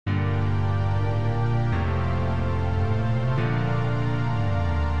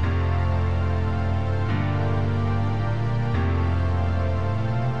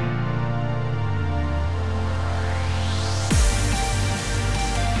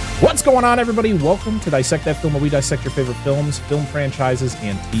What's going on, everybody? Welcome to Dissect That Film, where we dissect your favorite films, film franchises,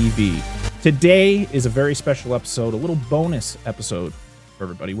 and TV. Today is a very special episode, a little bonus episode for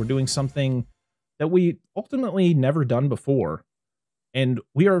everybody. We're doing something that we ultimately never done before, and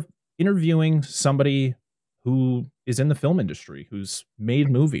we are interviewing somebody who is in the film industry, who's made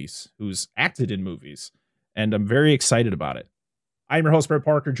movies, who's acted in movies, and I'm very excited about it. I'm your host, Brett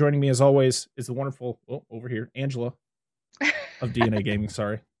Parker. Joining me, as always, is the wonderful, over here, Angela of DNA Gaming.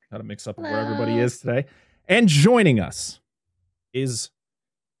 Sorry. Got to mix up where everybody is today. And joining us is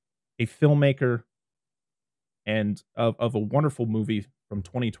a filmmaker and of a wonderful movie from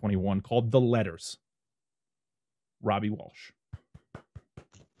 2021 called The Letters, Robbie Walsh.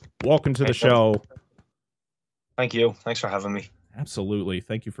 Welcome to the show. Thank you. Thanks for having me. Absolutely.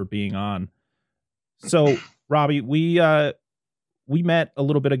 Thank you for being on. So, Robbie, we met a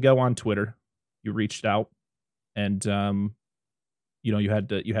little bit ago on Twitter. You reached out and you know, you had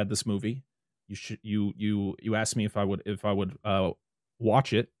this movie. You asked me if I would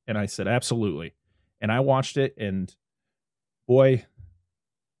watch it, and I said absolutely. And I watched it, and boy,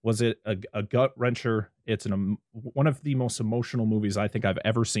 was it a gut wrencher. It's one of the most emotional movies I think I've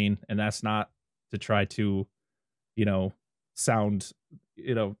ever seen, and that's not to try to,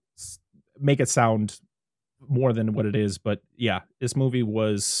 make it sound more than what it is. But yeah, this movie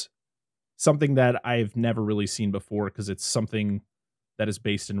was something that I've never really seen before, because it's something that is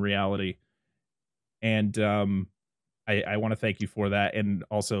based in reality. And I want to thank you for that. And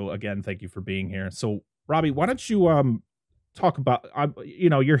also, again, thank you for being here. So, Robbie, why don't you talk about,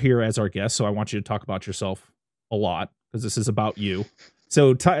 you're here as our guest, so I want you to talk about yourself a lot, because this is about you.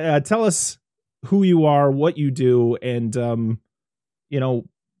 So tell us who you are, what you do, and,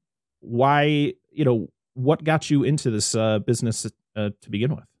 why, what got you into this business to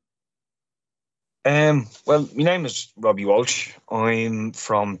begin with? Well, my name is Robbie Walsh. I'm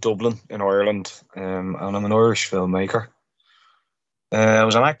from Dublin in Ireland, and I'm an Irish filmmaker. I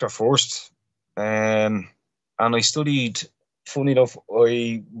was an actor first, and I studied, funny enough,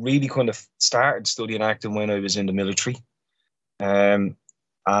 I really kind of started studying acting when I was in the military, and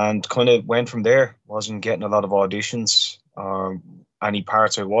kind of went from there. Wasn't getting a lot of auditions. Any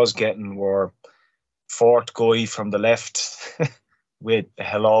parts I was getting were fourth guy from the left with a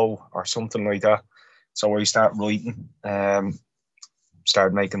hello or something like that. So I started writing,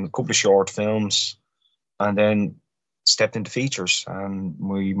 started making a couple of short films, and then stepped into features. And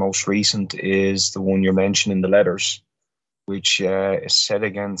my most recent is the one you're mentioning, The Letters, which is set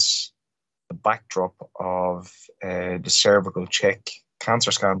against the backdrop of the cervical check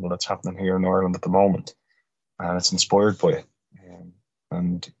cancer scandal that's happening here in Ireland at the moment. And it's inspired by it.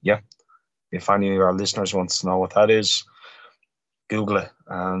 And yeah, if any of our listeners wants to know what that is, Google it.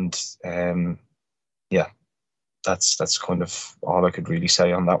 And yeah, that's kind of all I could really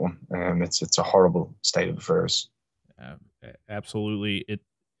say on that one. It's a horrible state of affairs. Absolutely.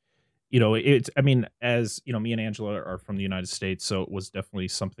 It's, I mean, as you know, me and Angela are from the United States, so it was definitely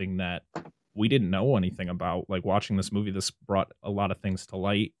something that we didn't know anything about. Like, watching this movie, this brought a lot of things to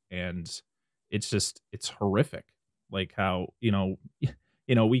light, and it's horrific. Like how,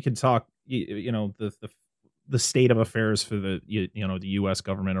 we could talk, the state of affairs for the U.S.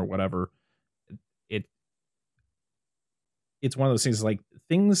 government or whatever. It's one of those things, like,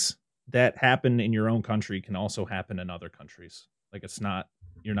 things that happen in your own country can also happen in other countries. Like,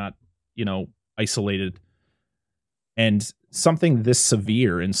 you're not, isolated. And something this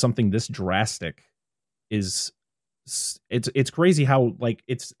severe and something this drastic it's crazy how, like,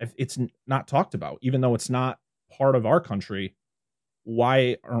 it's not talked about, even though it's not part of our country.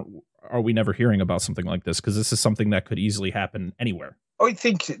 Why are we never hearing about something like this? Because this is something that could easily happen anywhere. I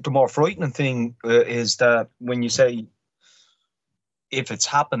think the more frightening thing is that when you say, if it's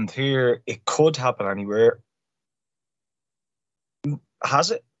happened here, it could happen anywhere.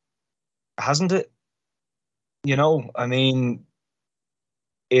 Has it? Hasn't it? I mean,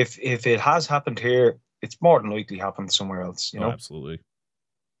 if it has happened here, it's more than likely happened somewhere else, Oh, absolutely.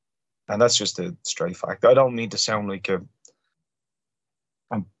 And that's just a straight fact. I don't mean to sound like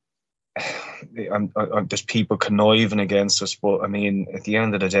I'm just people conniving against us, but I mean, at the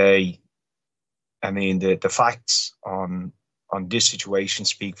end of the day, I mean, the facts on this situation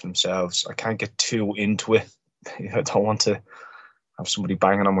speak for themselves. I can't get too into it. I don't want to have somebody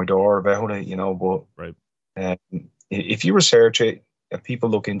banging on my door about it, but right. If you research it and people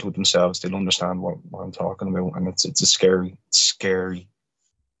look into it themselves, they'll understand what I'm talking about. And it's a scary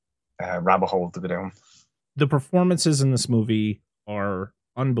rabbit hole to go down. The performances in this movie are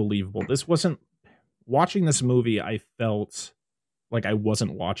unbelievable. Watching this movie, I felt like I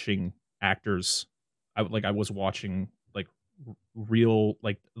wasn't watching actors. I was watching, like, real,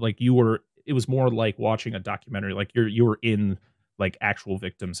 like you were. It was more like watching a documentary. Like you were in like actual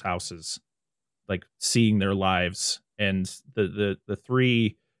victims' houses, like seeing their lives, and the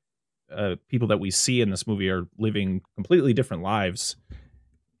three people that we see in this movie are living completely different lives,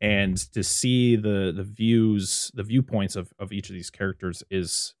 and to see the viewpoints of each of these characters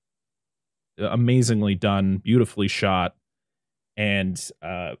is amazingly done, beautifully shot, and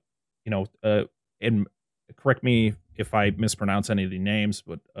and correct me if I mispronounce any of the names,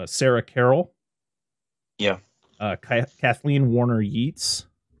 but Sarah Carroll, Yeah. Kathleen Warner Yeats,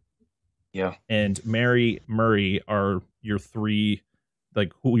 Yeah. and Mary Murray are your three,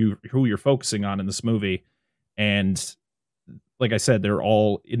 like who you're focusing on in this movie. And like I said, they're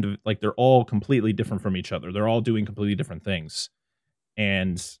all they're all completely different from each other. They're all doing completely different things.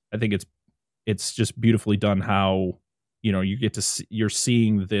 And I think it's just beautifully done how, you get to see, you're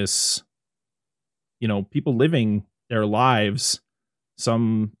seeing this, people living their lives,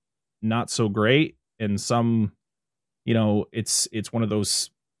 some not so great, and some, it's one of those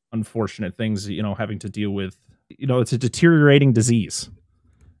unfortunate things, having to deal with, it's a deteriorating disease.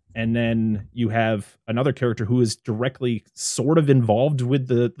 And then you have another character who is directly sort of involved with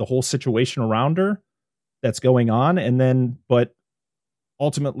the whole situation around her that's going on. And then, but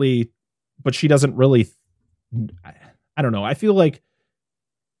ultimately, but she doesn't really, I don't know. I feel like,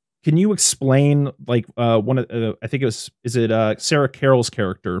 can you explain like one of I think is it Sarah Carroll's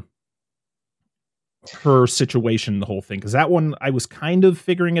character, her situation, the whole thing? Because that one I was kind of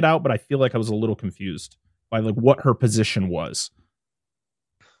figuring it out, but I feel like I was a little confused by like what her position was.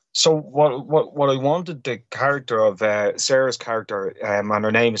 So what I wanted the character of Sarah's character, and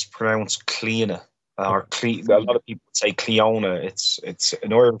her name is pronounced Cleena, or a lot of people say Cleona. It's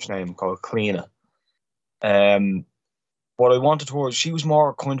an Irish name called Cleena. What I wanted her, she was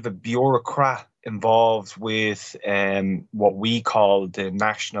more kind of a bureaucrat involved with what we call the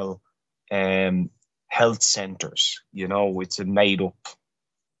national health centers. It's a made up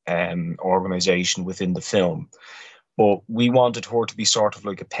organization within the film. But we wanted her to be sort of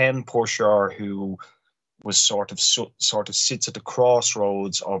like a pen pusher who was sort of sits at the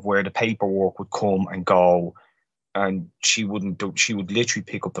crossroads of where the paperwork would come and go, and she would literally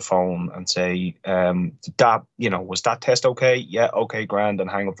pick up the phone and say, was that test okay? Yeah, okay, grand,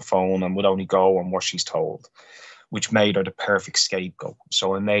 and hang up the phone and would only go on what she's told, which made her the perfect scapegoat.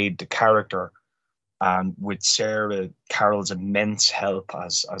 So I made the character, and with Sarah Carroll's immense help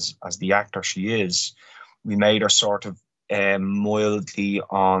as the actor she is, we made her sort of mildly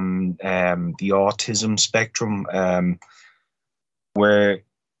on the autism spectrum, where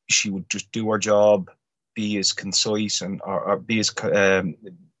she would just do her job, be as concise and or be as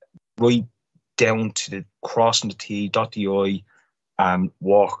right down to the crossing the T, dot the I, and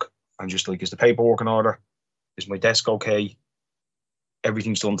walk, and just like, is the paperwork in order? Is my desk okay?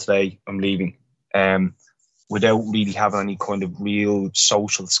 Everything's done today. I'm leaving. Without really having any kind of real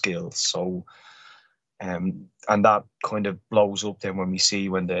social skills. So. And that kind of blows up then when we see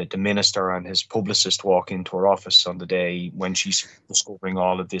when the minister and his publicist walk into her office on the day when she's discovering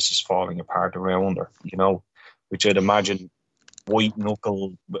all of this is falling apart around her, which I'd imagine white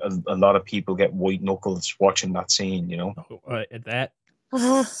knuckle, a lot of people get white knuckles watching that scene, That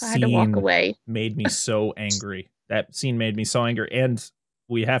I had to walk away. Made me so angry. That scene made me so angry. And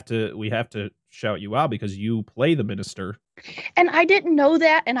we have to shout you out because you play the minister. And I didn't know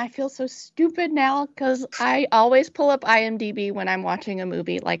that, and I feel so stupid now because I always pull up IMDb when I'm watching a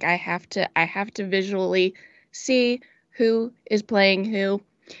movie. Like I have to visually see who is playing who.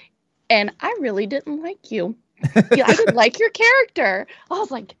 And I really didn't like you. I didn't like your character. I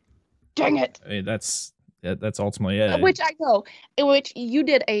was like, dang it. I mean, that's ultimately it. Which I know, in which you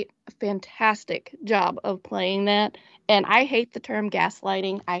did a fantastic job of playing that. And I hate the term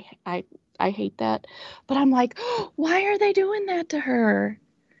gaslighting. I hate that. But I'm like, why are they doing that to her?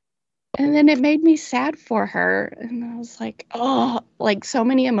 And then it made me sad for her. And I was like, like so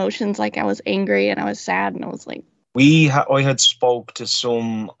many emotions. Like I was angry and I was sad and I was like. I had spoke to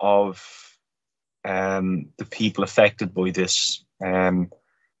some of the people affected by this, and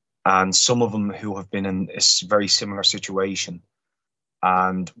some of them who have been in a very similar situation.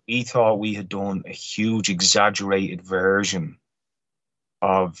 And we thought we had done a huge exaggerated version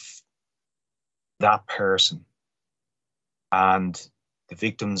of that person, and the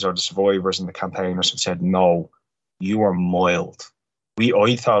victims or the survivors and the campaigners have said, no, you are mild.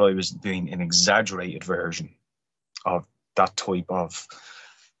 I thought I was doing an exaggerated version of that type of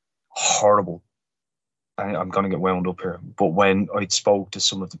horrible, I'm going to get wound up here, but when I spoke to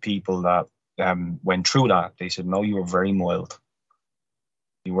some of the people that went through that, they said, no, you were very mild.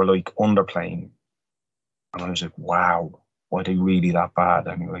 You were like underplaying. And I was like, wow. are they really that bad?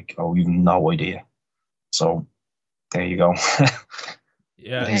 And you're like, oh, you've no idea. So there you go.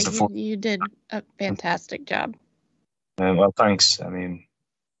 Yeah, Yeah, you did a fantastic job. Well, thanks. I mean,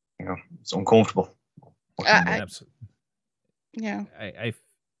 it's uncomfortable. What can you do? absolutely. Yeah. I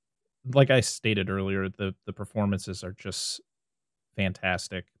like I stated earlier, the performances are just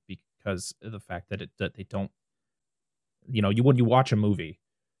fantastic because of the fact that they don't, when you watch a movie,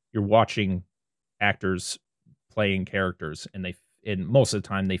 you're watching actors playing characters, and most of the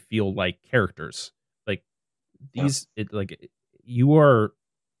time they feel like characters. Like you are,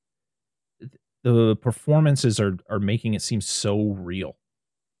 the performances are making it seem so real,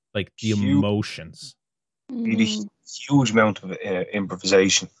 like the Huge, emotions. really huge amount of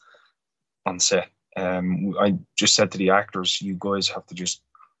improvisation on set. I just said to the actors, you guys have to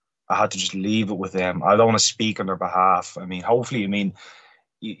I had to just leave it with them. I don't want to speak on their behalf. I mean, hopefully,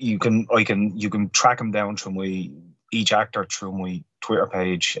 you can track them down through each actor through my Twitter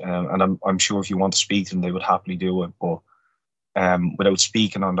page, and I'm sure if you want to speak to them, they would happily do it. But without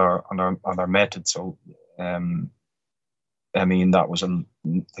speaking on their method, so I mean, that was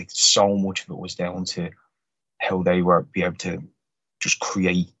like so much of it was down to how they were be able to just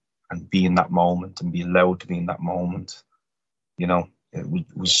create and be in that moment and be allowed to be in that moment.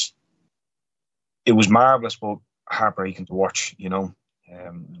 It was marvelous, but heartbreaking to watch.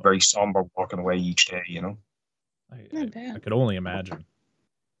 Very somber walking away each day. I could only imagine.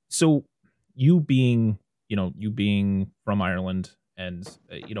 So you being from Ireland, and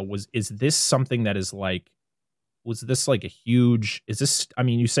is this something that is like, was this like a huge, is this, I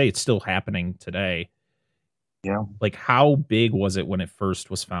mean, you say it's still happening today. Yeah. Like, how big was it when it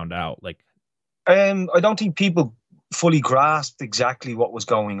first was found out? Like, I don't think people fully grasped exactly what was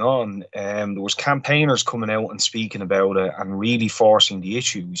going on. There was campaigners coming out and speaking about it and really forcing the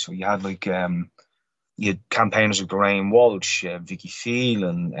issue. So you had you had campaigners like Graham Walsh, Vicky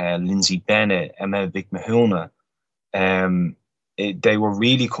Phelan, Lindsay Bennett, Emma Vic Mahuna. They were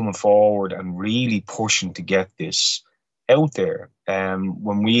really coming forward and really pushing to get this out there.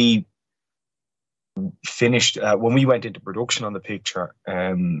 When we when we went into production on the picture,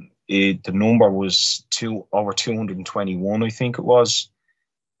 the number was over 221, I think it was,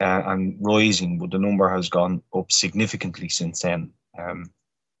 and rising, but the number has gone up significantly since then.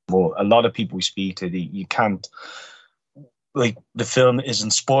 Well, a lot of people we speak to, you can't, like, the film is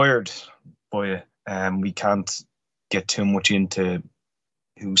inspired by it. We can't get too much into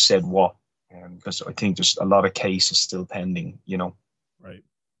who said what, because I think there's a lot of cases still pending. Right.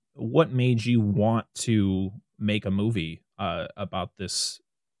 What made you want to make a movie about this,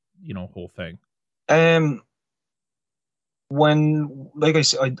 whole thing? When, like I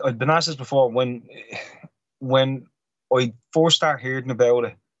said, I'd been asked this before. When I first started hearing about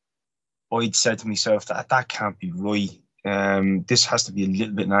it, I'd said to myself that can't be right. This has to be a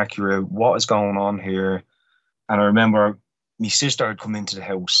little bit inaccurate. What is going on here? And I remember my sister had come into the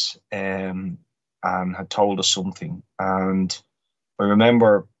house and had told us something. And I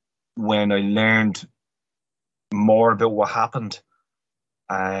remember when I learned more about what happened,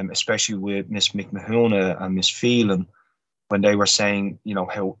 especially with Miss McMahona and Miss Phelan, when they were saying,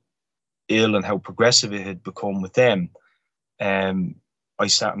 how ill and how progressive it had become with them. I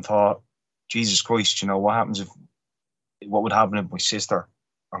sat and thought, Jesus Christ, what would happen if my sister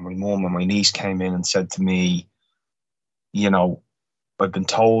or my mum or my niece came in and said to me, I've been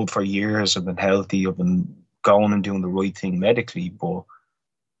told for years I've been healthy, I've been going and doing the right thing medically, but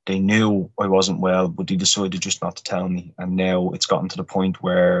they knew I wasn't well, but they decided just not to tell me. And now it's gotten to the point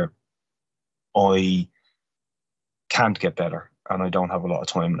where I can't get better and I don't have a lot of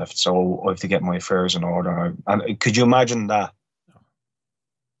time left. So I have to get my affairs in order. And could you imagine that?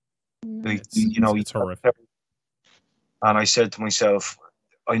 It's horrific. And I said to myself,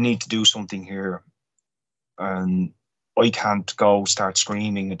 I need to do something here. And I can't go start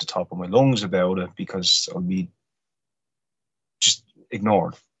screaming at the top of my lungs about it because I'll be just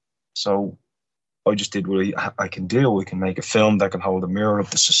ignored. So I just did what I can do. I can make a film that can hold a mirror up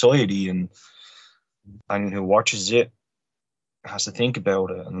to society, and anyone who watches it has to think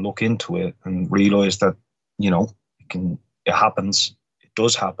about it and look into it and realize that, it happens, it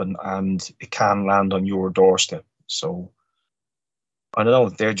does happen, and it can land on your doorstep. So I don't know,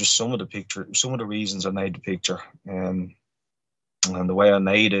 they're just some of the reasons I made the picture. And the way I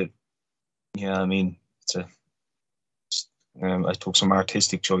made it, I mean, I took some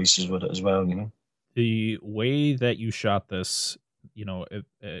artistic choices with it as well, The way that you shot this,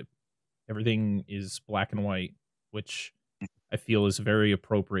 everything is black and white, which I feel is very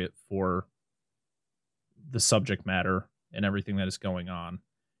appropriate for the subject matter and everything that is going on.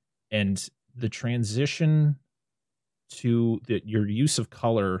 And the transition your use of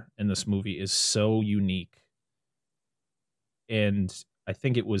color in this movie is so unique. And I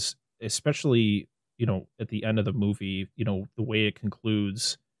think it was especially, at the end of the movie, the way it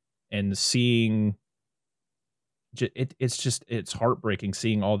concludes and seeing it's heartbreaking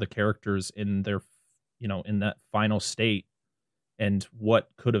seeing all the characters in their, in that final state and what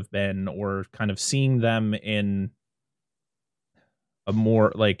could have been, or kind of seeing them in a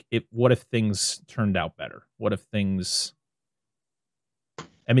more like what if things turned out better? What if things,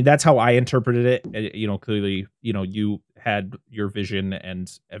 I mean, that's how I interpreted it. Clearly, you had your vision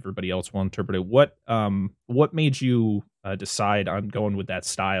and everybody else will interpret it. What made you decide on going with that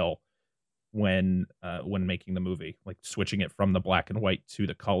style when making the movie, like switching it from the black and white to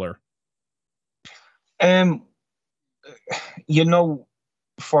the color?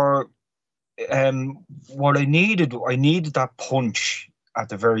 For what I needed that punch at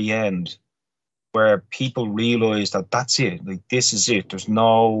the very end where people realize that that's it, like this is it, there's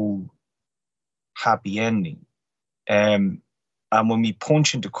no happy ending. And when we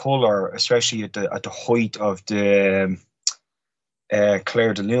punch into color, especially at the height of the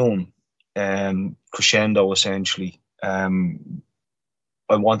Claire de Lune crescendo, essentially, I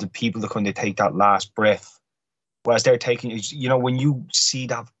wanted people to kind of take that last breath. Whereas they're taking, when you see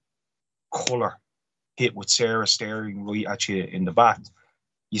that color hit with Sarah staring right at you in the back,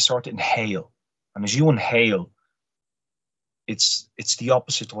 you start to inhale. And as you inhale, it's the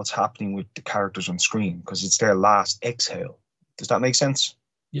opposite to what's happening with the characters on screen, because it's their last exhale. Does that make sense?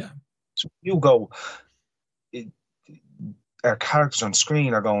 Yeah. So you go, our characters on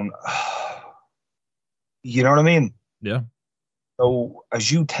screen are going, you know what I mean? Yeah. So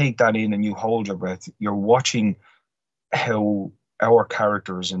as you take that in and you hold your breath, you're watching how our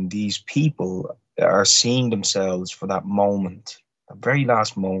characters and these people are seeing themselves for that moment, the very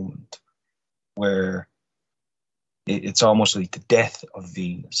last moment, where it's almost like the death of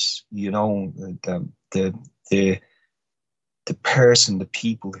Venus. The person, the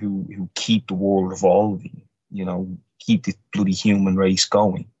people who keep the world evolving, keep the bloody human race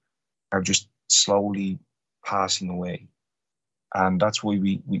going, are just slowly passing away. And that's why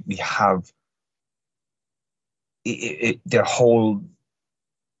we have their whole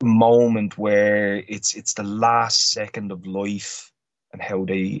moment where it's the last second of life and how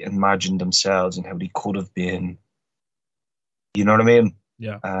they imagined themselves and how they could have been. You know what I mean?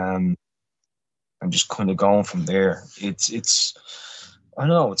 Yeah. I'm just kind of going from there. It's I don't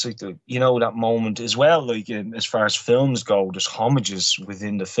know. It's like that moment as well. Like as far as films go, there's homages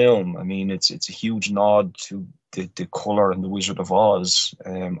within the film. I mean, it's a huge nod to the color and the Wizard of Oz.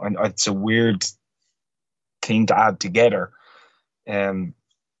 And it's a weird thing to add together. But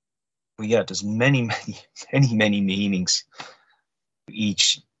yeah, there's many meanings to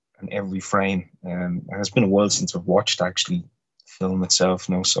each and every frame. It's been a while since I've watched actually the film itself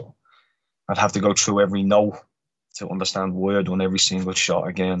now, so I'd have to go through every note to understand why I've done every single shot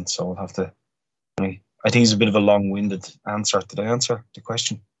again. So I'll have to. I think it's a bit of a long-winded answer. Did I answer the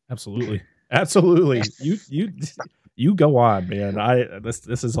question? Absolutely. You go on, man.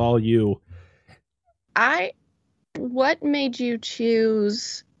 This is all you. What made you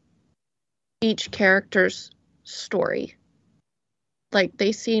choose each character's story? Like,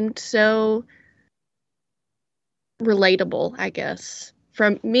 they seemed so relatable, I guess.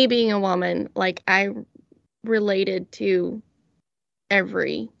 From me being a woman, like, I related to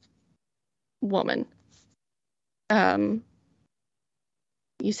every woman. You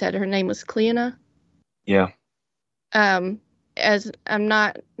said her name was Cleona? Yeah. As I'm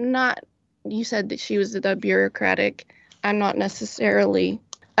not, you said that she was the bureaucratic. I'm not necessarily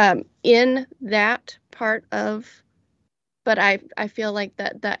in that part of, but I feel like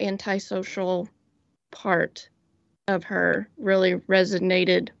that antisocial part of her really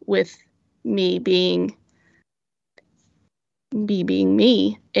resonated with me being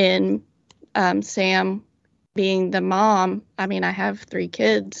me, and Sam being the mom. I mean, I have 3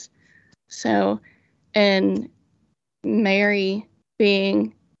 kids, so, and Mary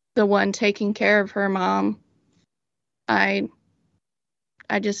being the one taking care of her mom. I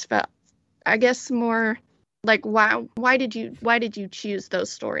just felt, I guess, more like, why did you choose those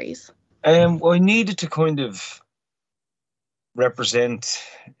stories? Well, I needed to kind of represent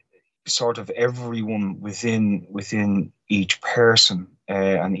sort of everyone within each person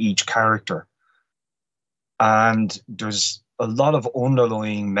and each character, and there's a lot of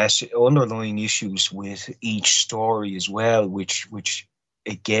underlying issues with each story as well, which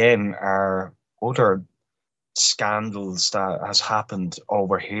again are other scandals that has happened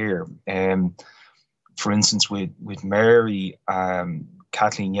over here. For instance, with Mary,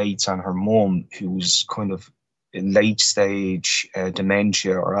 Kathleen Yates and her mum, who's kind of late stage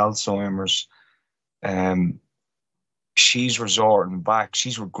dementia or Alzheimer's. She's regressing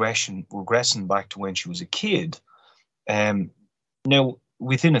back to when she was a kid. Now,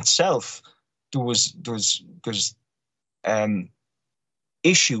 within itself, there's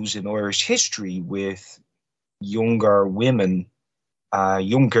issues in Irish history with younger women,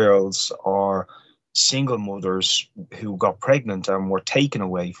 young girls, or single mothers who got pregnant and were taken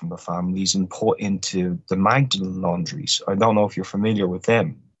away from their families and put into the Magdalen laundries. I don't know if you're familiar with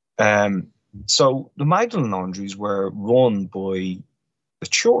them. So the Magdalen laundries were run by the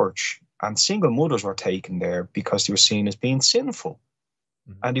church, and single mothers were taken there because they were seen as being sinful.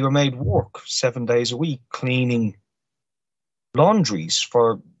 Mm-hmm. And they were made work 7 days a week cleaning laundries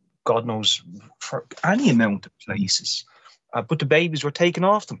for God knows, for any amount of places. But the babies were taken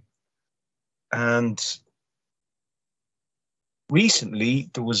off them. And recently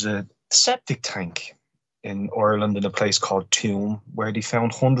there was a septic tank in Ireland in a place called Tuam where they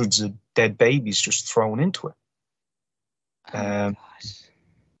found hundreds of dead babies just thrown into it. Gosh.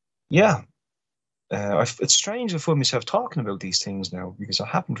 Yeah. It's strange to find myself talking about these things now because I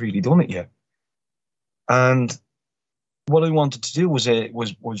haven't really done it yet. And what I wanted to do was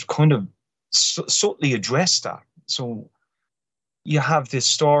kind of subtly address that. So you have this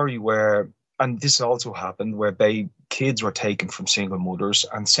story where, and this also happened, where kids were taken from single mothers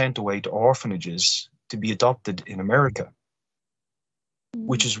and sent away to orphanages to be adopted in America,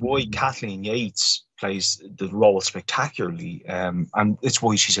 which is why Kathleen Yates plays the role spectacularly, and it's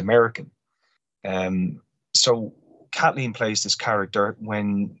why she's American. So Kathleen plays this character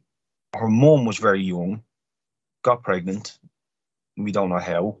when her mum was very young, got pregnant. We don't know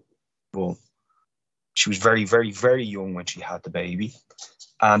how, but she was very, very, very young when she had the baby,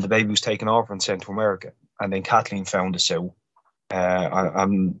 and the baby was taken off and sent to America. And then Kathleen found this out,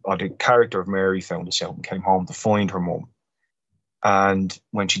 or the character of Mary found this out and came home to find her mum. And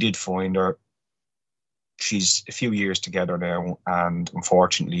when she did find her, she's a few years together now, and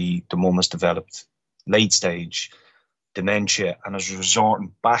unfortunately, the mum has developed late stage dementia and is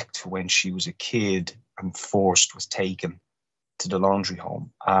resorting back to when she was a kid and was taken to the laundry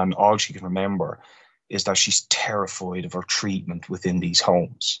home. And all she can remember is that she's terrified of her treatment within these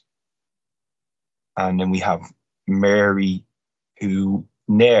homes. And then we have Mary, who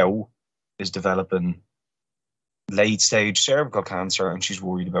now is developing late stage cervical cancer, and she's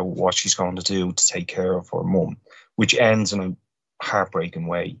worried about what she's going to do to take care of her mum, which ends in a heartbreaking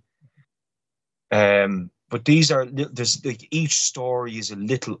way. But each story is a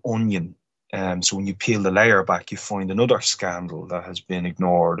little onion. So when you peel the layer back, you find another scandal that has been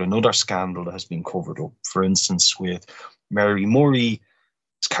ignored, another scandal that has been covered up. For instance, with Mary Murray's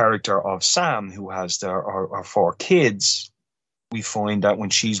character of Sam, who has our 4 kids, we find that when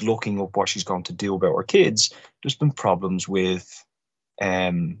she's looking up what she's going to do about her kids, there's been problems with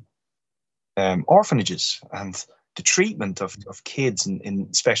orphanages and the treatment of kids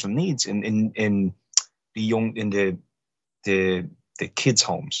in special needs in the kids'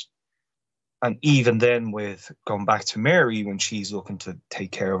 homes. And even then, with going back to Mary, when she's looking to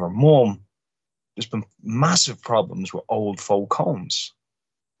take care of her mum, there's been massive problems with old folk homes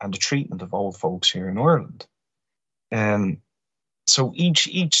and the treatment of old folks here in Ireland. So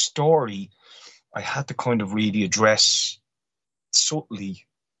each story, I had to kind of really address subtly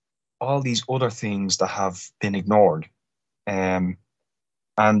all these other things that have been ignored. And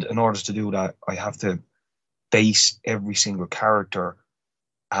in order to do that, I have to base every single character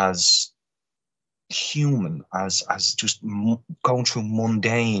as human, as just going through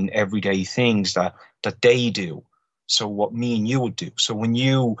mundane, everyday things that they do. So what me and you would do. So when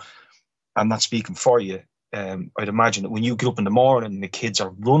I'm not speaking for you, I'd imagine that when you get up in the morning and the kids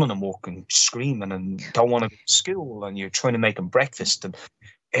are running amok and screaming and don't want to go to school, and you're trying to make them breakfast, and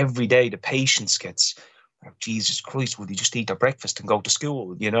every day the patience gets, oh, Jesus Christ, will they just eat their breakfast and go to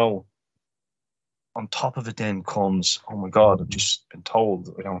school, On top of it then comes, oh my God, I've just been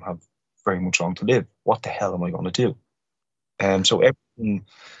told I don't have very much long to live. What the hell am I going to do? So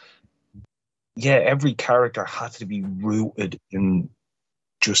every character had to be rooted in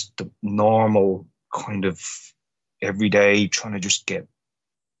just the normal kind of everyday, trying to just get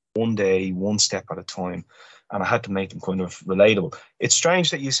one day, one step at a time. And I had to make them kind of relatable. It's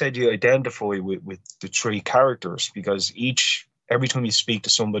strange that you said you identify with the 3 characters, because every time you speak to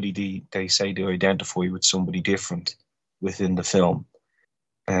somebody, they say they identify with somebody different within the film.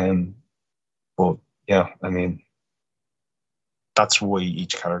 But yeah, I mean, that's why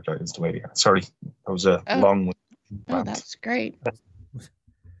each character is the way they are. Sorry, that was a long one. Oh, that's great.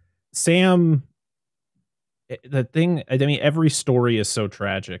 Sam, the thing, I mean, every story is so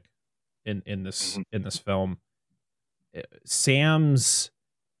tragic in this film. Sam's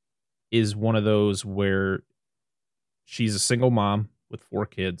is one of those where she's a single mom with 4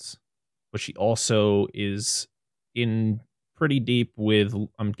 kids, but she also is in pretty deep with,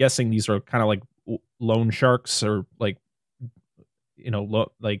 I'm guessing these are kind of like loan sharks, or like,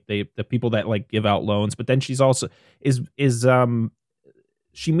 like the people that like give out loans. But then she's also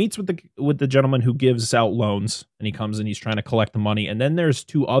she meets with the gentleman who gives out loans, and he comes and he's trying to collect the money. And then there's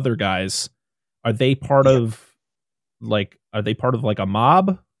 2 other guys. Are they part of like a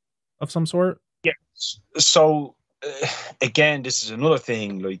mob of some sort? Yeah. So again, this is another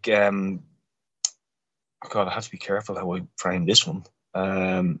thing. Like, God, I have to be careful how I frame this one.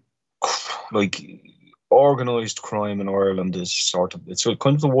 Like, organized crime in Ireland is it's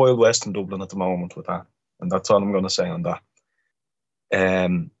kind of the Wild West in Dublin at the moment with that, and that's all I'm going to say on that.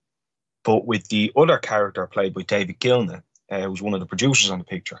 But with the other character played by David Gilney, who's one of the producers on the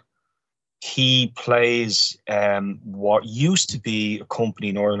picture, he plays what used to be a company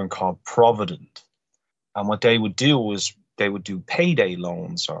in Ireland called Provident. And what they would do was they would do payday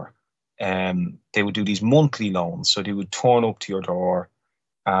loans, or they would do these monthly loans. So they would turn up to your door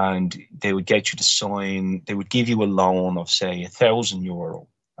and they would get you to sign. They would give you a loan of, say, €1,000,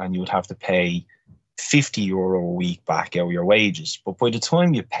 and you would have to pay €50 a week back out of your wages. But by the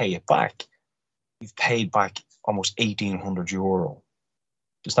time you pay it back, you've paid back almost €1,800.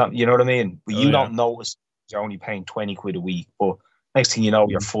 Just that, you know what I mean? But you don't notice you're only paying 20 quid a week. But next thing you know,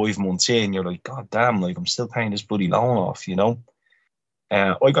 you're 5 months in, you're like, God damn, like I'm still paying this bloody loan off, I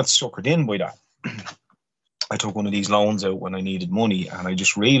got suckered in by that. I took one of these loans out when I needed money, and I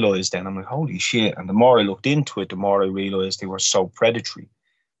just realized then, I'm like, holy shit. And the more I looked into it, the more I realized they were so predatory.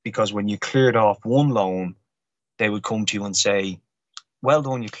 Because when you cleared off one loan, they would come to you and say, well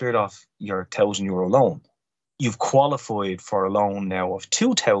done, you cleared off your €1,000 loan. You've qualified for a loan now of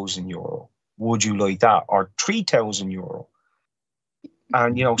 €2,000. Would you like that? Or €3,000?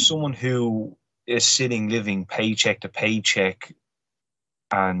 And, someone who is living paycheck to paycheck,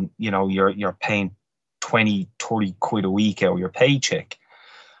 and, you're paying 20, 30 quid a week out of your paycheck,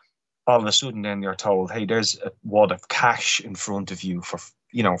 all of a sudden then you're told, hey, there's a wad of cash in front of you for,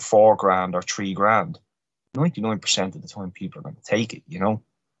 $4,000 or $3,000. 99% of the time people are going to take it,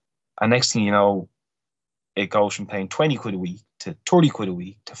 And next thing you know, it goes from paying 20 quid a week to 30 quid a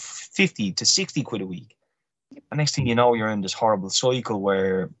week to 50 to 60 quid a week. And next thing you know, you're in this horrible cycle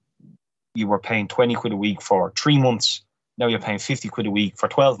where you were paying 20 quid a week for 3 months. Now you're paying 50 quid a week for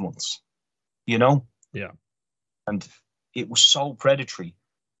 12 months, Yeah. And it was so predatory.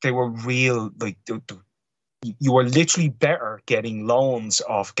 They were real, like, you were literally better getting loans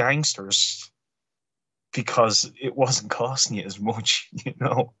off gangsters because it wasn't costing you as much,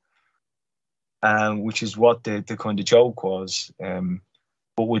 which is what the kind of joke was.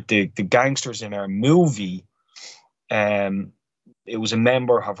 But with the gangsters in our movie, it was a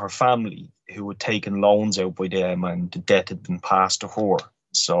member of her family who had taken loans out by them, and the debt had been passed to her.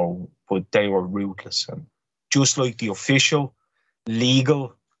 So, but they were ruthless. And just like the official,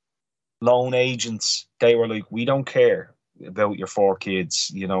 legal loan agents, they were like, we don't care about your 4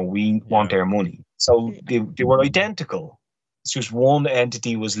 kids. We want their money. So they were identical. It's just one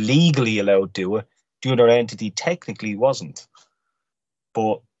entity was legally allowed to do it. The other entity technically wasn't.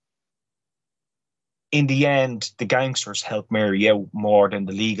 But in the end, the gangsters helped Mary out more than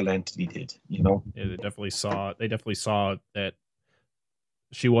the legal entity did, Yeah, they definitely saw that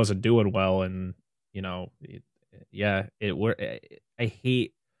she wasn't doing well, and I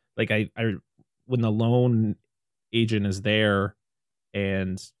hate, like, I when the loan agent is there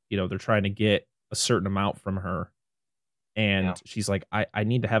and they're trying to get a certain amount from her, and she's like, I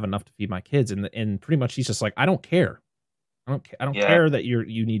need to have enough to feed my kids, and pretty much she's just like, I don't care. I don't care that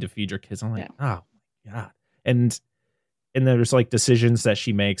you need to feed your kids. I'm like, oh my God. And there's like decisions that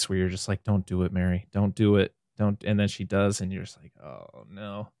she makes where you're just like, don't do it, Mary. Don't do it. Don't. And then she does, and you're just like, oh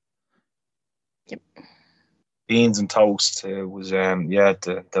no. Yep. Beans and toast was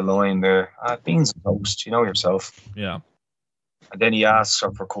the line there. Beans and toast, yourself. Yeah. And then he asks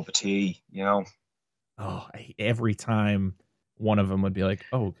her for a cup of tea, Oh, every time one of them would be like,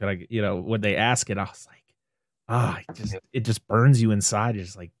 oh, could I, when they ask it, I was like, it just burns you inside. It's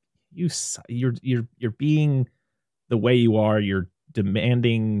just like, you're being the way you are. You're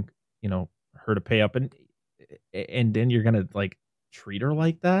demanding, her to pay up, and then you're gonna like treat her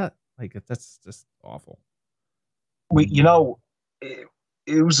like that. Like, that's just awful. It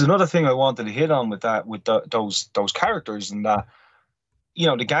was another thing I wanted to hit on with that, with those characters, and that,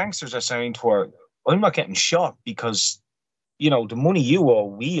 the gangsters are saying to her, I'm not getting shot because, the money you owe,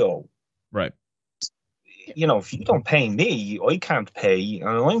 we owe. Right. If you don't pay me, I can't pay, and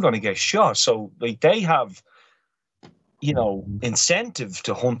I'm going to get shot. So, like, they have incentive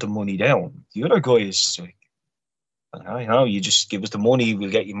to hunt the money down. The other guy is like, I know, you just give us the money, we'll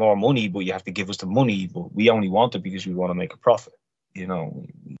get you more money, but you have to give us the money, but we only want it because we want to make a profit. Yeah.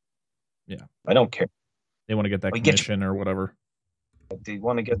 I don't care. They want to get that commission or whatever. They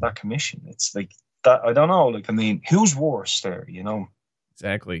want to get that commission. It's like that. I don't know. Like, I mean, who's worse there?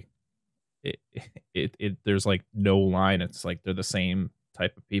 Exactly. There's like no line. It's like they're the same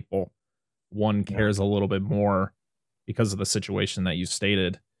type of people. One cares a little bit more because of the situation that you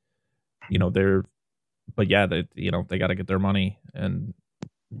stated. But yeah, they got to get their money, and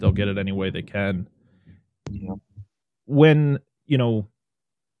they'll get it any way they can. Yeah. When you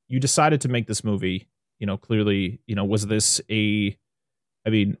decided to make this movie, clearly, was this is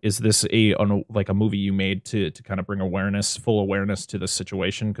this a movie you made to kind of bring full awareness to the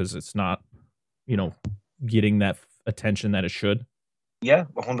situation, because it's not, getting that attention that it should? Yeah,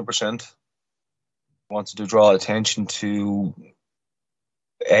 100%. Wanted to draw attention to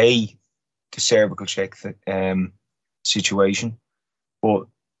the cervical check situation, but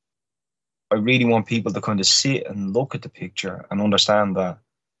I really want people to kind of sit and look at the picture and understand that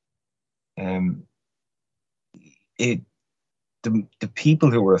the people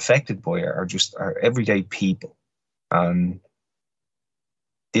who were affected by it are everyday people, and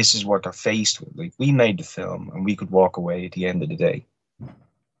this is what they're faced with. Like, we made the film and we could walk away at the end of the day.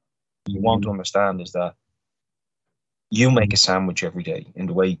 You want to understand is that you make a sandwich every day in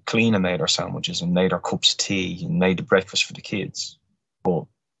the way Cleena made her sandwiches and made her cups of tea and made the breakfast for the kids. But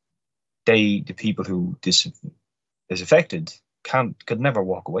the people who this is affected could never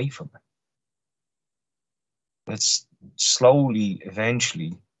walk away from it. It's slowly,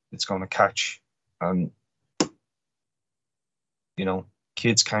 eventually, it's going to catch, and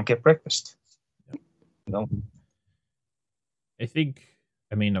kids can't get breakfast. I think,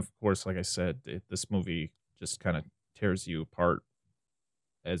 of course, like I said, this movie just kind of tears you apart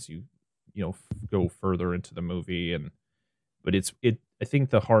as you go further into the movie, but I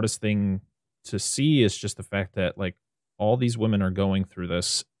think the hardest thing to see is just the fact that, like, all these women are going through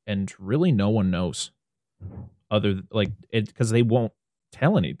this, and really no one knows, because they don't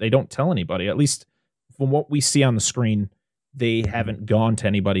tell anybody. At least from what we see on the screen, they haven't gone to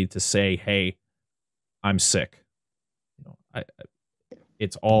anybody to say, "Hey, I'm sick."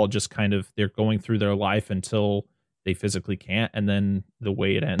 It's all just kind of, they're going through their life until they physically can't, and then the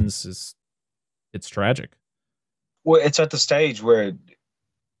way it ends it's tragic. Well, it's at the stage where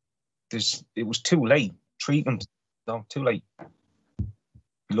it was too late. Treatment, no, too late.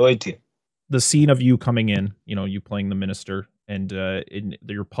 He lied to you. The scene of you coming in, you playing the minister, and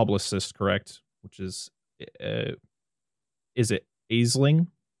your publicist, correct? Which is it Aisling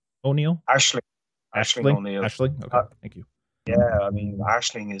O'Neill? Aisling O'Neill. Aisling? Okay, thank you. Yeah,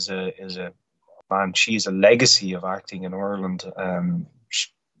 Aisling is a man. She's a legacy of acting in Ireland.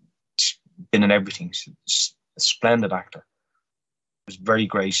 She's been in everything. She's a splendid actor. It was very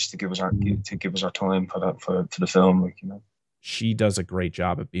gracious to give us our time for the film. She does a great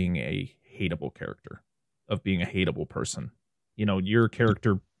job of being a hateable character, of being a hateable person. Your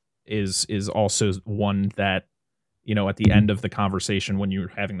character is also one that, at the end of the conversation, when you're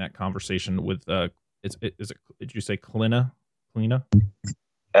having that conversation with did you say Cleena? Cleena.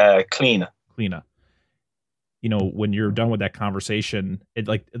 When you're done with that conversation, it,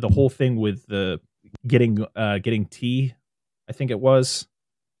 like, the whole thing with the getting tea, I think it was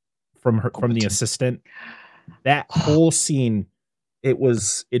from the assistant, that whole scene,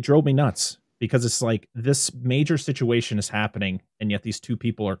 it drove me nuts, because it's like, this major situation is happening, and yet these two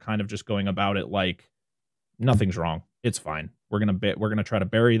people are kind of just going about it like nothing's wrong. It's fine. We're gonna try to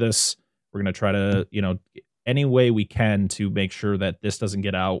bury this. We're gonna try to, any way we can to make sure that this doesn't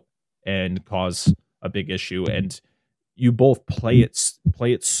get out and cause a big issue. And you both play it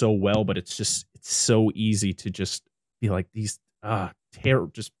so well, but it's so easy to just be like, these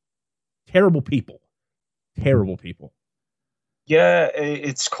just terrible people. Yeah,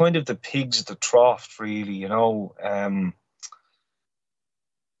 it's kind of the pigs at the trough, really.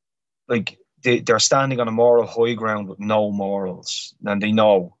 Like, they're standing on a moral high ground with no morals, and they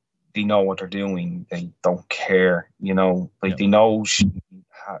know what they're doing. They don't care, They know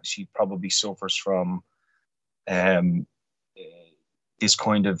she probably suffers from this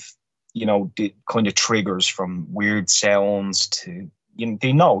kind of, the kind of triggers from weird sounds to,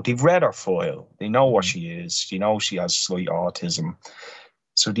 they've read her file. They know what she is. She has slight autism.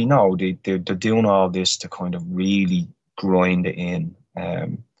 So they know they're doing all this to kind of really grind it in.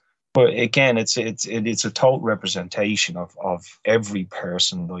 But again, it's a total representation of every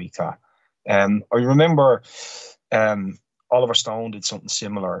person like that. I remember Oliver Stone did something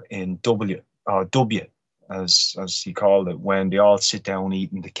similar in W. as he called it, when they all sit down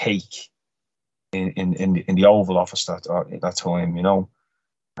eating the cake in the Oval Office that time. You know,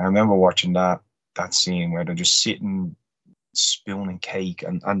 I remember watching that scene where they're just sitting spooning cake,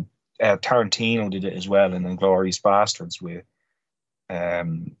 and Tarantino did it as well in Inglourious Bastards with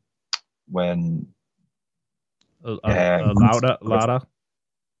when Lauda.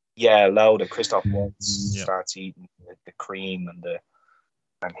 Yeah, Lauda. Christoph Waltz starts eating the cream and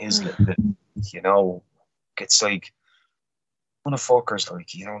his little bit, you know, it's like motherfuckers,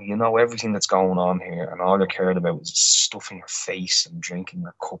 like, you know everything that's going on here, and all you're caring about is stuffing your face and drinking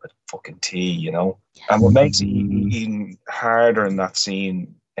a cup of fucking tea, you know. Yes. And what makes it even harder in that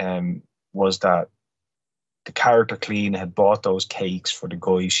scene was that the character Clean had bought those cakes for the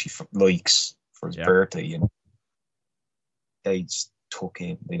guy she likes for his birthday, you know. They just took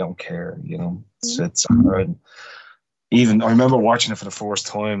it, they don't care, you know. It's hard. Even I remember watching it for the first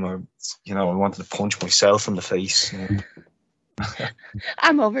time, I wanted to punch myself in the face. You know?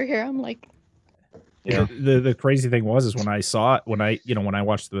 I'm over here. I'm like, yeah. The crazy thing was when I saw it, when I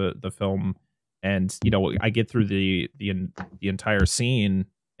watched the film, and I get through the entire scene,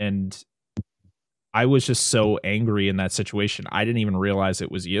 and I was just so angry in that situation. I didn't even realize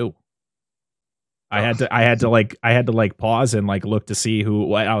it was you. I had to pause and like look to see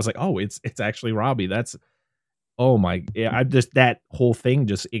who. I was like, oh, it's actually Robbie. That's. Oh my! Yeah, I just that whole thing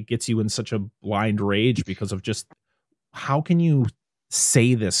it gets you in such a blind rage because of just how can you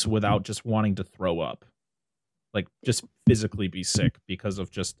say this without just wanting to throw up, like just physically be sick because of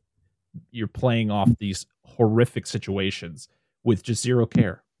just you're playing off these horrific situations with just zero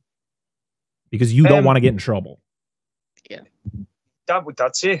care because you don't want to get in trouble. Yeah,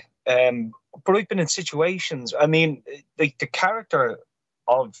 that's it. But I've been in situations. I mean, like the character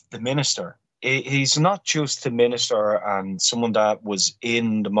of the minister. He's not just a minister and someone that was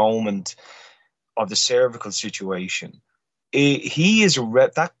in the moment of the cervical situation. He is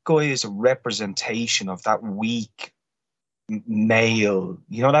that guy is a representation of that weak male,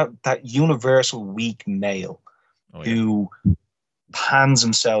 that universal weak male who hands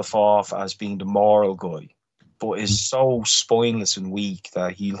himself off as being the moral guy, but is so spineless and weak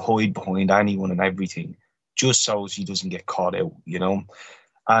that he'll hide behind anyone and everything just so he doesn't get caught out, you know.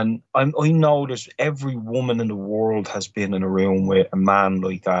 And I know there's every woman in the world has been in a room with a man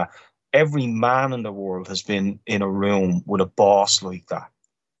like that. Every man in the world has been in a room with a boss like that.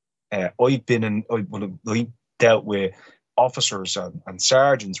 I dealt with officers and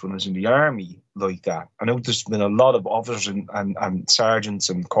sergeants when I was in the army like that. I know there's been a lot of officers and sergeants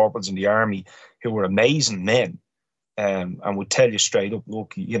and corporals in the army who were amazing men, and would tell you straight up,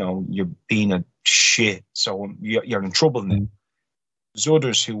 look, you're being a shit, so you're in trouble now. There's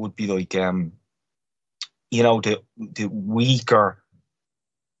others who would be like, the weaker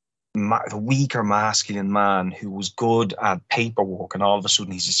masculine man who was good at paperwork, and all of a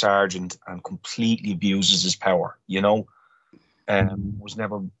sudden he's a sergeant and completely abuses his power. Was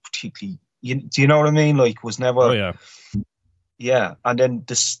never particularly. Do you know what I mean? Like, was never. Oh yeah. Yeah, and then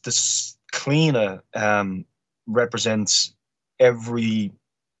this cleaner represents every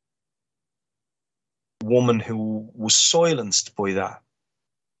woman who was silenced by that,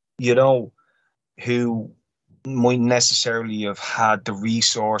 who might necessarily have had the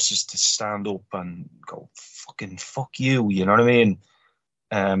resources to stand up and go, fucking fuck you, you know what I mean?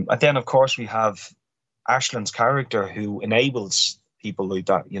 And then, of course, we have Ashland's character who enables people like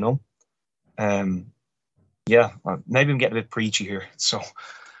that, yeah, maybe I'm getting a bit preachy here. So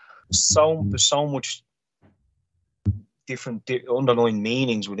there's so much different underlying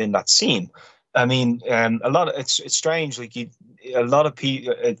meanings within that scene. I mean, a lot of it's strange. Like a lot of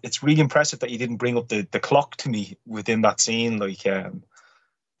people, it's really impressive that you didn't bring up the clock to me within that scene. Like,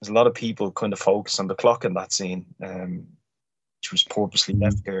 there's a lot of people kind of focus on the clock in that scene, which was purposely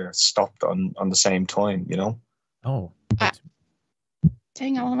left there, stopped on the same time. Oh,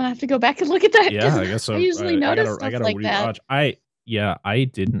 dang! I'm gonna have to go back and look at that. Yeah, I guess so. I usually notice stuff like that. I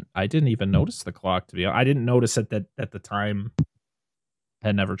didn't even notice the clock. To be honest, I didn't notice it that at the time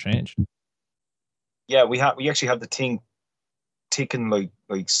had never changed. Yeah, we actually have the thing ticking like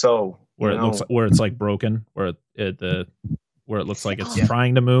so. Where it's like broken, where it looks like it's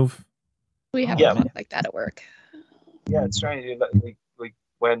trying to move. We have one like that at work. Yeah, it's trying to like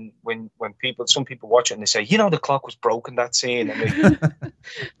when some people watch it and they say, the clock was broken, that scene,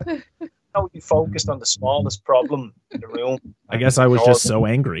 and you focused on the smallest problem in the room. I guess I was just so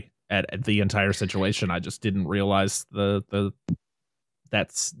angry at the entire situation. I just didn't realize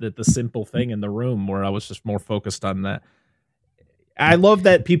that's the simple thing in the room, where I was just more focused on that. I love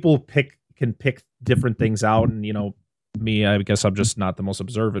that people can pick different things out, and me, I guess I'm just not the most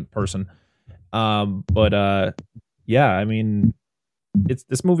observant person. But yeah, I mean,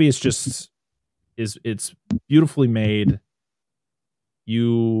 this movie is just it's beautifully made.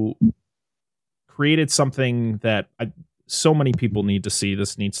 You created something that so many people need to see.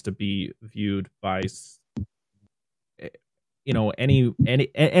 This needs to be viewed by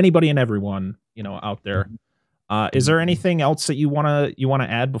anybody and everyone out there. Is there anything else that you wanna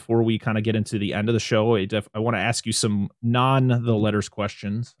add before we kind of get into the end of the show? I want to ask you some non the letters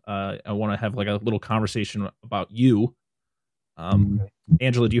questions. I want to have like a little conversation about you.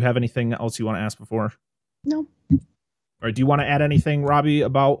 Angela, do you have anything else you want to ask before? No. Or do you want to add anything, Robbie,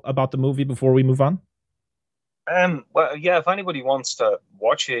 about the movie before we move on? Well, yeah, if anybody wants to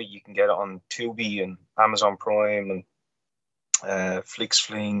watch it, you can get it on Tubi and Amazon Prime and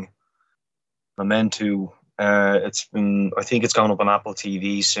FlixFling, Memento. I think it's going up on Apple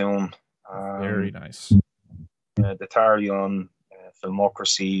TV soon. Very nice. The Tarion,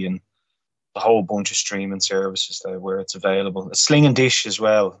 Filmocracy, and a whole bunch of streaming services there where it's available. Sling and Dish as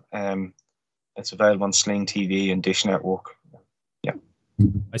well. It's available on Sling TV and Dish Network. Yeah.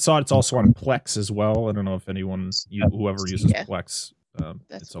 I saw it's also on Plex as well. I don't know if whoever uses Plex,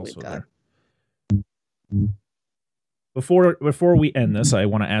 it's also there. Before we end this, I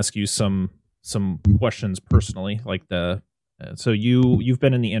want to ask you some questions personally, like so you've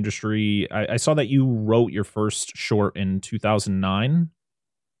been in the industry. I saw that you wrote your first short in 2009.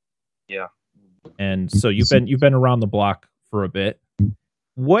 Yeah. And so you've been around the block for a bit.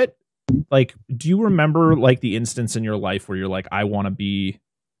 What, like, do you remember like the instance in your life where you're like, I want to be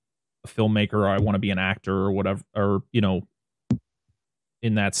a filmmaker, or I want to be an actor, or whatever, or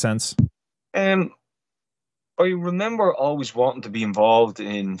in that sense? I remember always wanting to be involved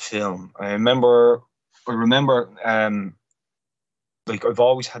in film. I remember, like I've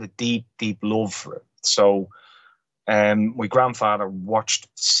always had a deep, deep love for it. So, my grandfather watched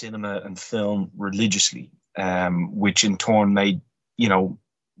cinema and film religiously, which in turn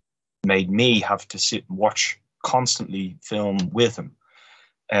made me have to sit and watch constantly film with him.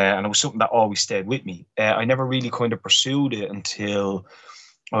 And it was something that always stayed with me. I never really kind of pursued it until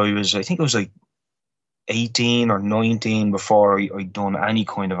I think it was like 18 or 19 before I'd done any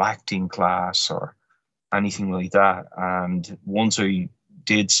kind of acting class or anything like that. And once I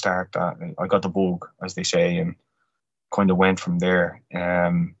did start that, I got the bug, as they say, and kind of went from there. But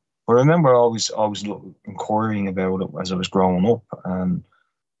I remember always inquiring about it as I was growing up.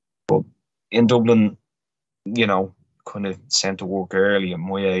 But in Dublin, kind of sent to work early at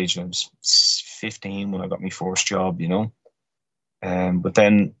my age. I was 15 when I got my first job, But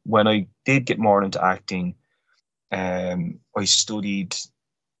then when I did get more into acting, I studied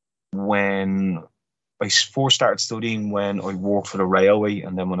when I first started studying when I worked for the railway,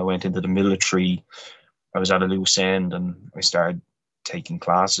 and then when I went into the military, I was at a loose end and I started taking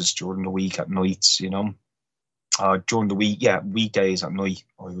classes during the week at nights, during the week, weekdays at night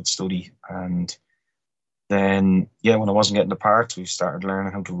I would study. And then, when I wasn't getting the parts, we started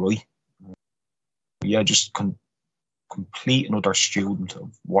learning how to write. Just complete another student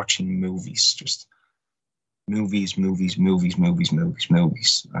of watching movies, just movies.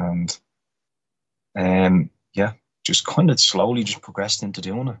 And just kind of slowly just progressed into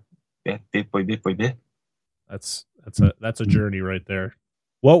doing it, bit by bit. That's a journey right there.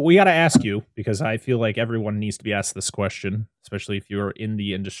 Well, we got to ask you, because I feel like everyone needs to be asked this question, especially if you're in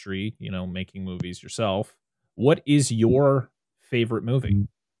the industry, making movies yourself. What is your favorite movie?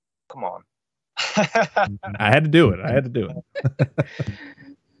 Come on. I had to do it. I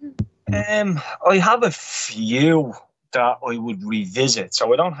have a few that I would revisit,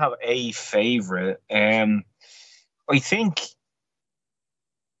 so I don't have a favorite. I think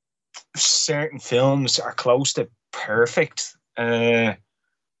certain films are close to perfect. God,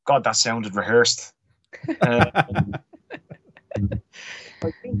 that sounded rehearsed. I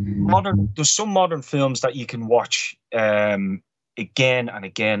think there's some modern films that you can watch again and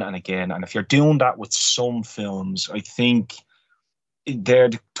again and again. And if you're doing that with some films, I think they're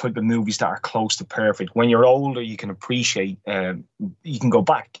the type of movies that are close to perfect. When you're older, you can appreciate, you can go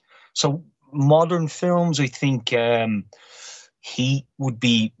back. So modern films, I think Heat would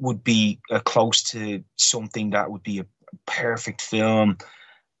be close to something that would be a perfect film.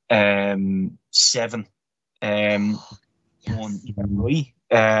 Seven. One,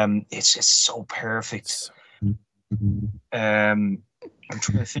 it's just so perfect. I'm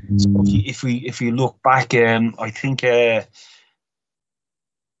trying to think. If we look back, I think.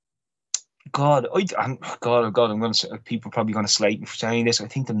 I'm going to say, people are probably going to slate me for saying this. I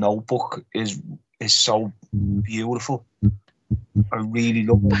think The Notebook is so beautiful. I really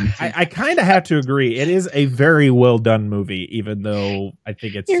love it. I kind of have to agree. It is a very well done movie, even though I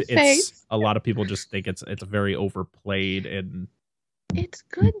think Your it's face. a lot of people just think it's very overplayed, and It's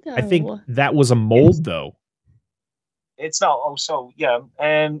good though. I think that was a mold though. It's not. Oh, so yeah.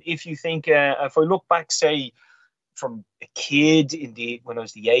 If you think, if I look back, say, from a kid when I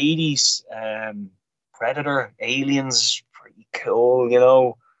was the 80s, Predator, Aliens, pretty cool. You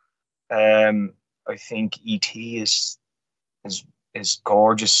know, I think E.T. is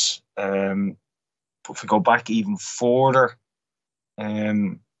gorgeous. If we go back even further,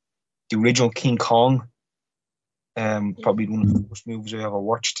 the original King Kong, probably one of the first movies I ever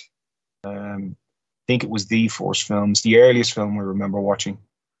watched. I think it was the first film. It's the earliest film I remember watching.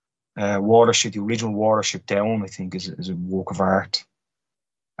 Watership, the original Watership Down, I think, is a work of art.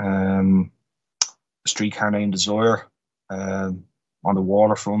 Streetcar Named Desire, on the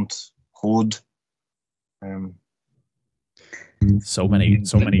waterfront, Hood. So many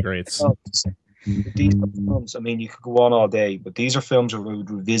greats. These are films, I mean, you could go on all day, but these are films that we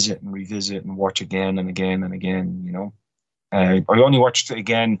would revisit and watch again and again and again. You know, I only watched it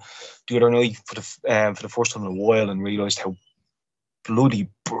again the other night for the first time in a while and realised how bloody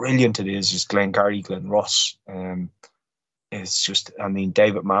brilliant it is. Just Glengarry Glen Ross. It's just, I mean,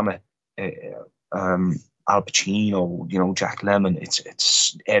 David Mamet, Al Pacino, you know, Jack Lemmon.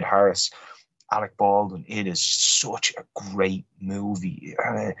 It's Ed Harris, Alec Baldwin. It is such a great movie.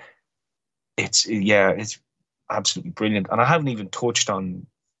 It's absolutely brilliant. And I haven't even touched on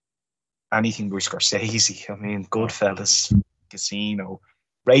anything by Scorsese. I mean, Goodfellas, Casino,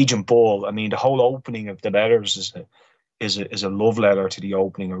 Raging Bull. I mean, the whole opening of the letters is a love letter to the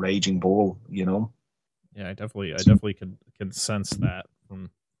opening of Raging Bull. You know. Yeah, I definitely can sense that from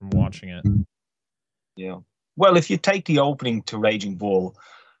watching it. Yeah. Well, if you take the opening to Raging Bull,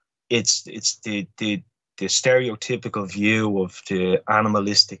 it's the stereotypical view of the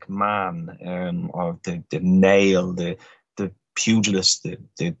animalistic man, of the male, the pugilist, the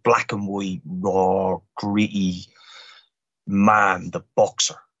black and white, raw, gritty man, the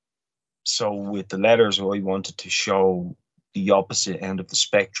boxer. So with the letters, I wanted to show the opposite end of the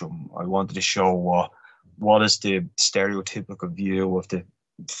spectrum. I wanted to show what is the stereotypical view of the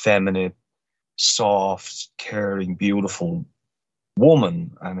feminine, soft, caring, beautiful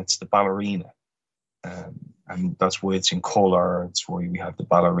woman, and it's the ballerina. And that's why it's in color. It's why we have the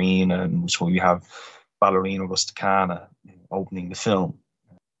ballerina, and it's why we have Ballerina Rusticana opening the film.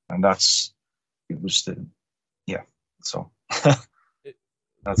 And so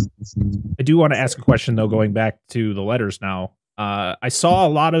I do want to ask a question though, going back to the letters now. I saw a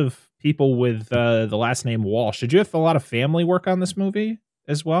lot of people with the last name Walsh. Did you have a lot of family work on this movie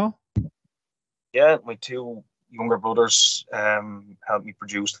as well? Yeah, my two younger brothers helped me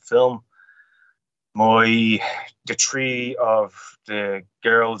produce the film. The three of the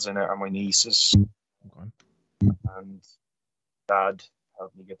girls in it are my nieces. Okay. And Dad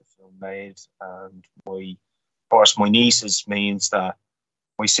helped me get the film made. And my nieces means that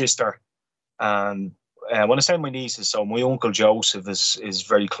my sister and when I say my nieces, so my uncle Joseph is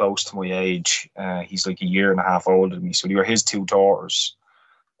very close to my age. He's like a year and a half older than me. So they were his two daughters.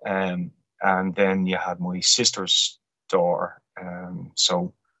 And then you had my sister's daughter.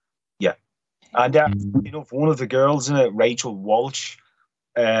 So yeah. And one of the girls in it, Rachel Walsh,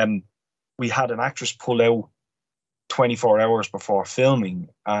 we had an actress pull out 24 hours before filming,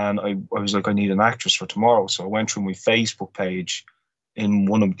 and I was like, I need an actress for tomorrow. So I went through my Facebook page in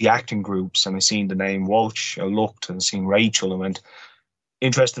one of the acting groups, and I seen the name Walsh. I looked and seen Rachel and went,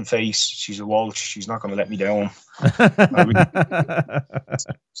 interesting face. She's a Walsh. She's not going to let me down.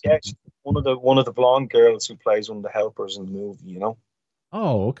 Yeah, she's one of the blonde girls who plays one of the helpers in the movie. You know.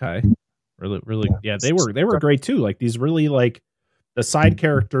 Oh, okay. Really, yeah. They were great too. Like these really like the side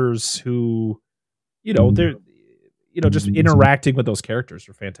characters who, they're, just interacting with those characters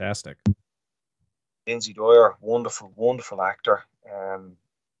are fantastic. Lindsay Dwyer, wonderful, wonderful actor.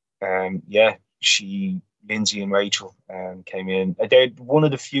 Lindsay and Rachel came in. They're one of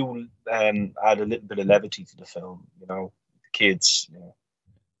the few add a little bit of levity to the film. The kids.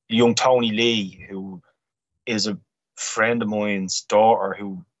 Young Tony Lee, who is a friend of mine's daughter,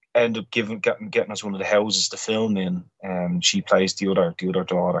 who ended up getting us one of the houses to film in. She plays the other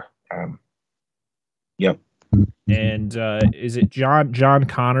daughter. Yeah. And is it John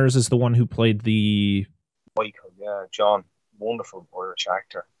Connors is the one who played the Michael? Yeah, John, wonderful Irish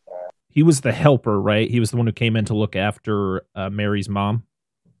actor. He was the helper, right? He was the one who came in to look after Mary's mom.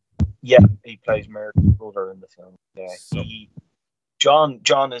 Yeah, he plays Mary's brother in the film. Yeah, so. John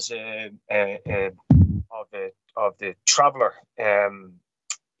is of the Traveller.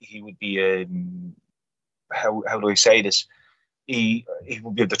 He would be how do I say this? he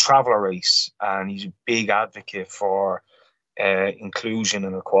will be the Traveller race, and he's a big advocate for inclusion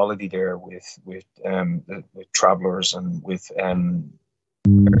and equality there with travellers and with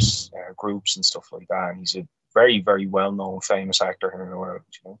groups and stuff like that. And he's a very, very well known, famous actor here in Ireland.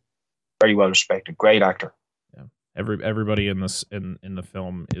 You know, very well respected, great actor. Yeah, everybody in this in the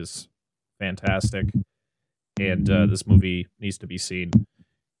film is fantastic, and this movie needs to be seen.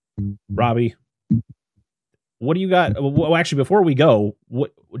 Robbie, what do you got? Well, actually, before we go,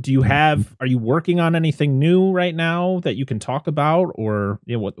 what do you have? Are you working on anything new right now that you can talk about, or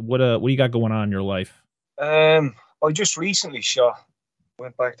what do you got going on in your life? I just recently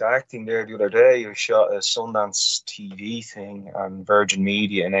went back to acting there the other day. I shot a Sundance TV thing on Virgin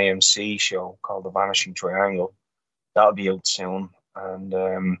Media, an AMC show called The Vanishing Triangle. That'll be out soon, and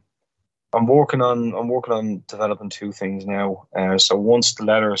I'm working on developing two things now. So once the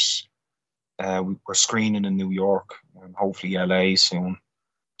letters, we're screening in New York and hopefully LA soon.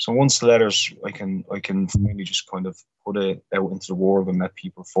 So once the letters, I can finally just kind of put it out into the world and let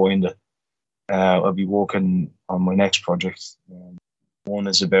people find it. I'll be working on my next project. One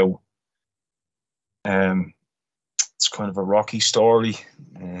is about it's kind of a Rocky story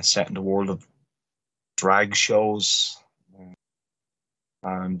set in the world of drag shows.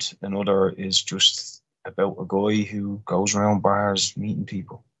 And another is just about a guy who goes around bars meeting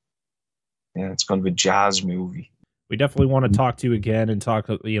people. Yeah, it's kind of a jazz movie. We definitely want to talk to you again and talk,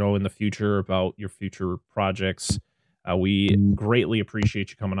 in the future about your future projects. We greatly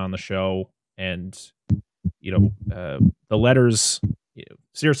appreciate you coming on the show, and the letters.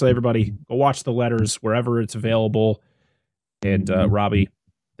 Seriously, everybody, go watch The Letters wherever it's available. And Robbie,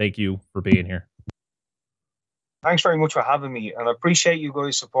 thank you for being here. Thanks very much for having me, and I appreciate you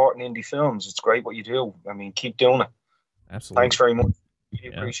guys supporting indie films. It's great what you do. I mean, keep doing it. Absolutely. Thanks very much.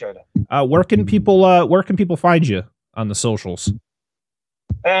 Really appreciate it. Where can people find you on the socials?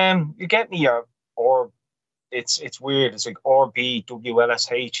 You get me or it's weird. It's like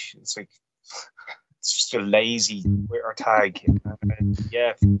RBWLSH. It's like it's just a lazy Twitter tag.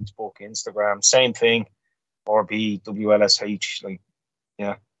 Yeah, Facebook, Instagram, same thing. RBWLSH. Like,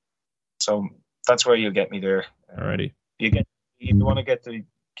 yeah. So that's where you'll get me there. Alrighty. If you want to get the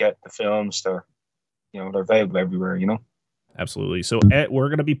films, they're available everywhere. Absolutely. So we're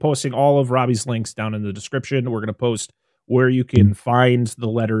going to be posting all of Robbie's links down in the description. We're going to post where you can find The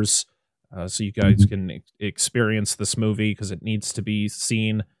Letters, so you guys can experience this movie, because it needs to be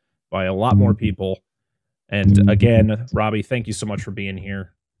seen by a lot more people. And again, Robbie, thank you so much for being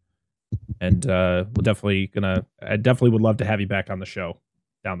here. And I definitely would love to have you back on the show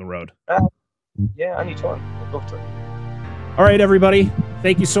down the road. Yeah, anytime. I'd love to. All right, everybody.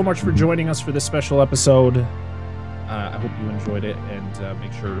 Thank you so much for joining us for this special episode. I hope you enjoyed it, and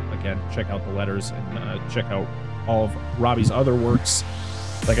make sure, again, check out The Letters and check out all of Robbie's other works.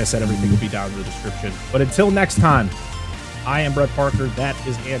 Like I said, everything will be down in the description. But until next time, I am Brett Parker. That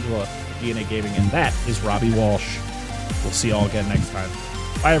is Angela of DNA Gaming, and that is Robbie Walsh. We'll see you all again next time.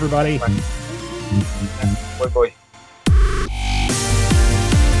 Bye, everybody. Bye. Bye.